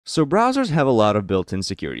So browsers have a lot of built-in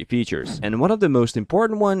security features, and one of the most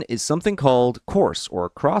important one is something called CORS, or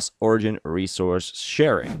Cross-Origin Resource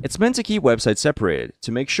Sharing. It's meant to keep websites separated,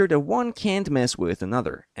 to make sure that one can't mess with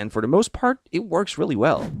another, and for the most part, it works really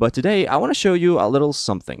well. But today, I want to show you a little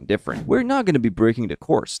something different. We're not going to be breaking the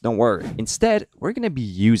course, don't worry. Instead, we're going to be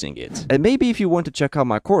using it. And maybe if you want to check out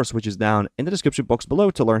my course, which is down in the description box below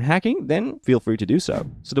to learn hacking, then feel free to do so.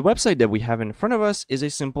 So the website that we have in front of us is a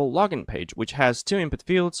simple login page, which has two input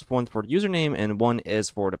fields, one for the username and one is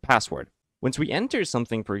for the password. Once we enter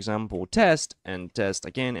something, for example, test and test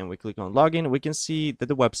again, and we click on login, we can see that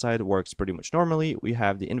the website works pretty much normally. We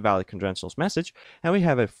have the invalid credentials message, and we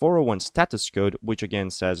have a 401 status code, which again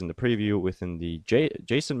says in the preview within the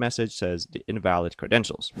JSON message says the invalid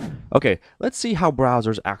credentials. Okay, let's see how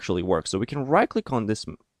browsers actually work. So we can right click on this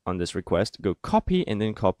request, go copy, and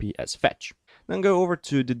then copy as fetch. Then go over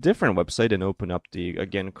to the different website and open up the,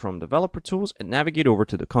 again, Chrome Developer Tools and navigate over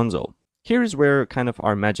to the console. Here is where kind of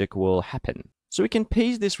our magic will happen. So we can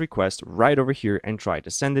paste this request right over here and try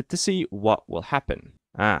to send it to see what will happen.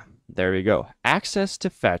 There we go. Access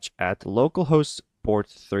to fetch at localhost port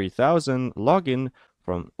 3000 login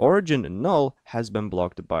from origin null has been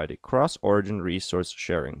blocked by the cross-origin resource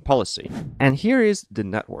sharing policy. And here is the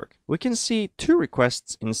network. We can see two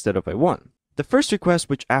requests instead of a one. The first request,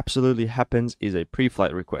 which absolutely happens, is a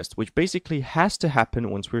pre-flight request, which basically has to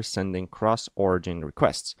happen once we're sending cross-origin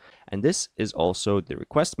requests. And this is also the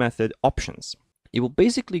request method options. It will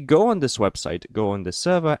basically go on this website, go on the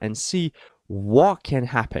server, and see what can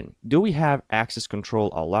happen. Do we have access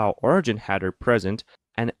control allow origin header present?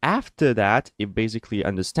 And after that, it basically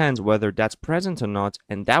understands whether that's present or not,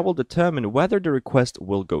 and that will determine whether the request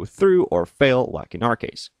will go through or fail, like in our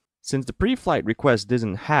case. Since the pre-flight request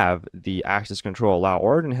doesn't have the access control allow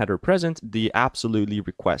origin header present, the absolutely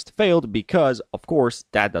request failed because, of course,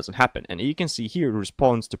 that doesn't happen. And you can see here, the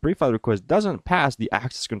response to pre-flight request doesn't pass the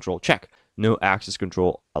access control check. No access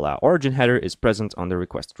control allow origin header is present on the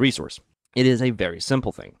requested resource. It is a very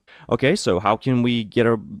simple thing. Okay, so how can we get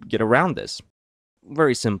around this?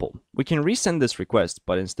 Very simple. We can resend this request,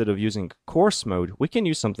 but instead of using course mode, we can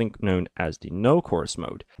use something known as the no course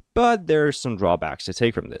mode. But there are some drawbacks to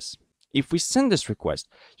take from this. If we send this request,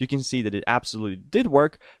 you can see that it absolutely did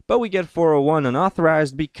work, but we get 401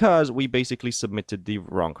 unauthorized because we basically submitted the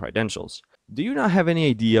wrong credentials. Do you not have any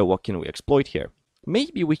idea what can we exploit here?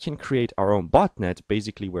 Maybe we can create our own botnet,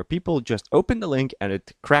 basically where people just open the link and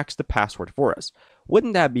it cracks the password for us.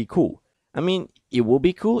 Wouldn't that be cool? I mean, it would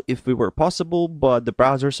be cool if it were possible, but the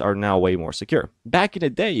browsers are now way more secure. Back in the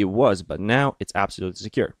day it was, but now it's absolutely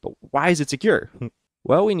secure. But why is it secure?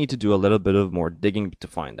 Well, we need to do a little bit of more digging to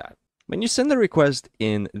find that. When you send a request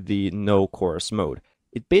in the no course mode,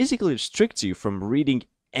 it basically restricts you from reading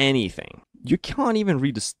anything. You can't even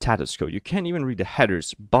read the status code. You can't even read the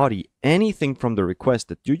headers, body, anything from the request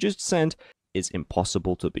that you just sent is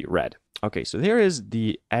impossible to be read. Okay, so here is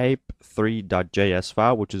the app3.js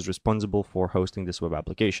file, which is responsible for hosting this web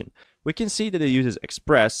application. We can see that it uses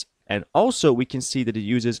Express, and also we can see that it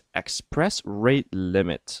uses Express rate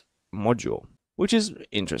limit module, which is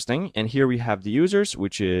interesting. And here we have the users,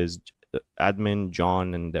 which is admin,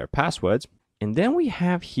 John, and their passwords. And then we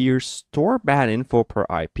have here store bad info per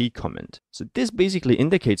IP comment. So this basically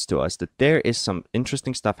indicates to us that there is some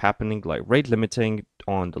interesting stuff happening, like rate limiting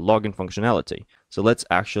on the login functionality. So let's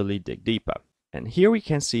actually dig deeper. And here we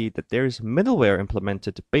can see that there is middleware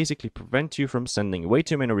implemented to basically prevent you from sending way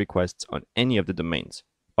too many requests on any of the domains,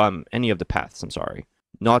 any of the paths, I'm sorry,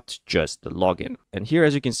 not just the login. And here,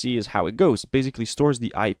 as you can see, is how it goes. It basically stores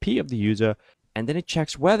the IP of the user, and then it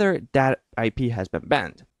checks whether that IP has been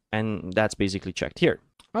banned. And that's basically checked here.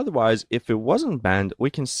 Otherwise, if it wasn't banned, we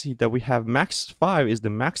can see that we have max 5 is the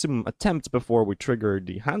maximum attempt before we trigger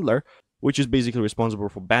the handler, which is basically responsible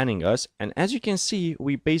for banning us. And as you can see,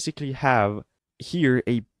 we basically have here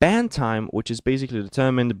a ban time, which is basically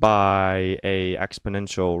determined by a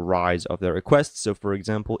exponential rise of the requests. So for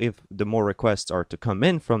example, if the more requests are to come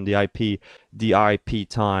in from the IP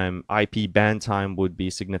ban time would be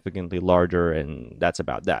significantly larger, and that's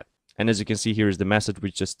about that. And as you can see, here is the message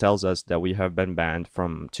which just tells us that we have been banned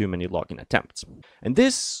from too many login attempts. And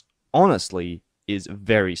this, honestly, is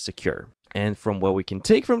very secure. And from what we can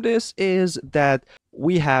take from this is that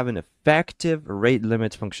we have an effective rate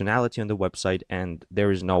limit functionality on the website, and there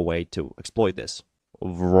is no way to exploit this.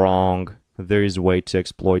 Wrong. There is a way to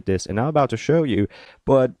exploit this, and I'm about to show you,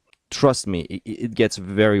 but trust me, it gets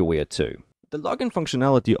very weird too. The login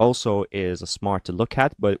functionality also is smart to look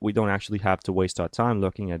at, but we don't actually have to waste our time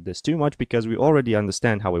looking at this too much because we already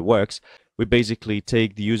understand how it works. We basically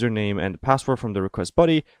take the username and the password from the request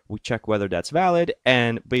body, we check whether that's valid,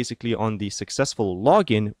 and basically on the successful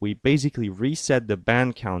login, we basically reset the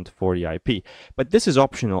ban count for the IP. But this is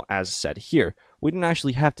optional as said here. We don't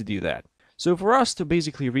actually have to do that. So for us to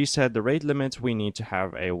basically reset the rate limit, we need to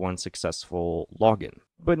have a one successful login.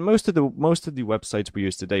 But most of the websites we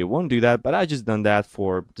use today won't do that, but I just done that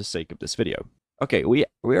for the sake of this video. Okay, we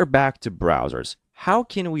are back to browsers. How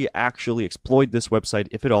can we actually exploit this website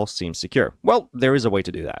if it all seems secure? Well, there is a way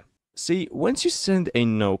to do that. See, once you send a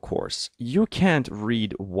no course, you can't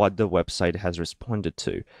read what the website has responded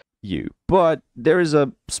to you. But there is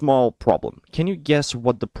a small problem. Can you guess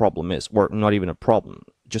what the problem is? Or not even a problem,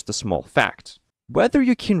 just a small fact. Whether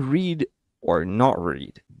you can read or not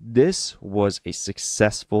read, this was a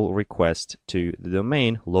successful request to the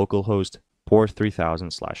domain localhost port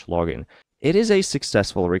 3000/login. It is a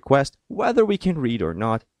successful request. Whether we can read or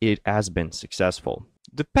not, it has been successful.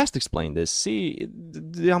 To best explain this, see,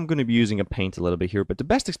 I'm going to be using a paint a little bit here, but to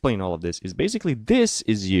best explain all of this is basically this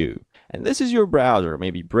is you. And this is your browser,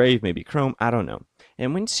 maybe Brave, maybe Chrome, I don't know.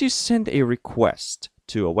 And once you send a request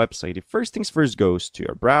to a website, the first things first goes to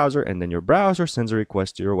your browser, and then your browser sends a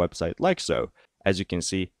request to your website like so. As you can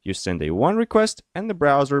see, you send a one request, and the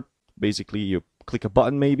browser, basically you click a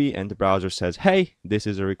button maybe, and the browser says, hey, this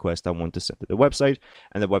is a request I want to send to the website,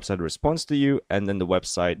 and the website responds to you, and then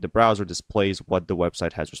the browser displays what the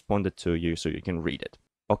website has responded to you so you can read it.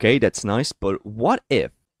 Okay, that's nice, but what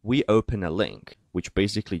if we open a link, which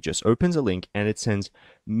basically just opens a link and it sends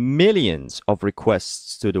millions of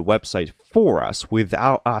requests to the website for us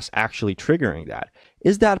without us actually triggering that?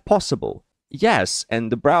 Is that possible? Yes,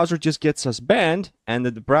 and the browser just gets us banned, and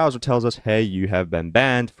the browser tells us, hey, you have been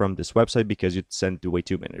banned from this website because you sent way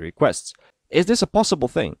too many requests. Is this a possible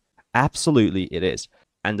thing? Absolutely it is.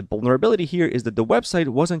 And the vulnerability here is that the website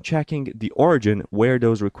wasn't checking the origin where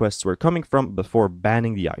those requests were coming from before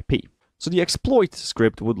banning the IP. So the exploit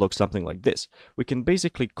script would look something like this. We can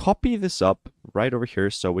basically copy this up right over here,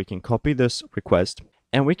 so we can copy this request,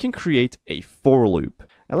 and we can create a for loop.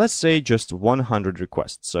 Now let's say just 100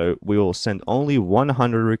 requests. So we will send only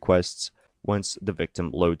 100 requests once the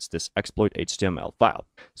victim loads this exploit HTML file.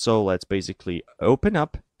 So let's basically open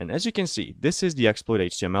up, and as you can see, this is the exploit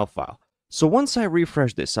HTML file. So once I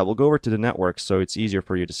refresh this, I will go over to the network so it's easier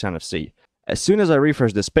for you to kind of see. As soon as I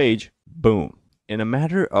refresh this page, boom. In a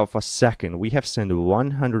matter of a second, we have sent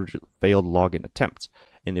 100 failed login attempts.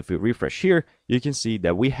 And if we refresh here, you can see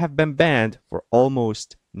that we have been banned for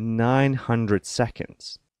almost 900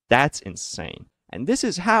 seconds. That's insane. And this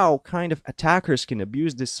is how kind of attackers can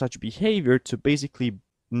abuse this such behavior to basically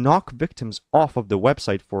knock victims off of the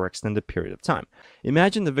website for an extended period of time.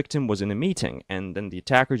 Imagine the victim was in a meeting and then the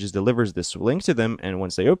attacker just delivers this link to them, and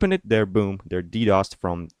once they open it, they're DDoSed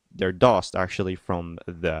from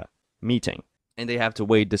the meeting. And they have to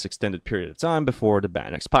wait this extended period of time before the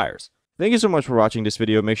ban expires. Thank you so much for watching this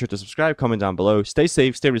video. Make sure to subscribe, comment down below. Stay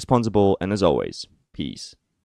safe, stay responsible, and as always, peace.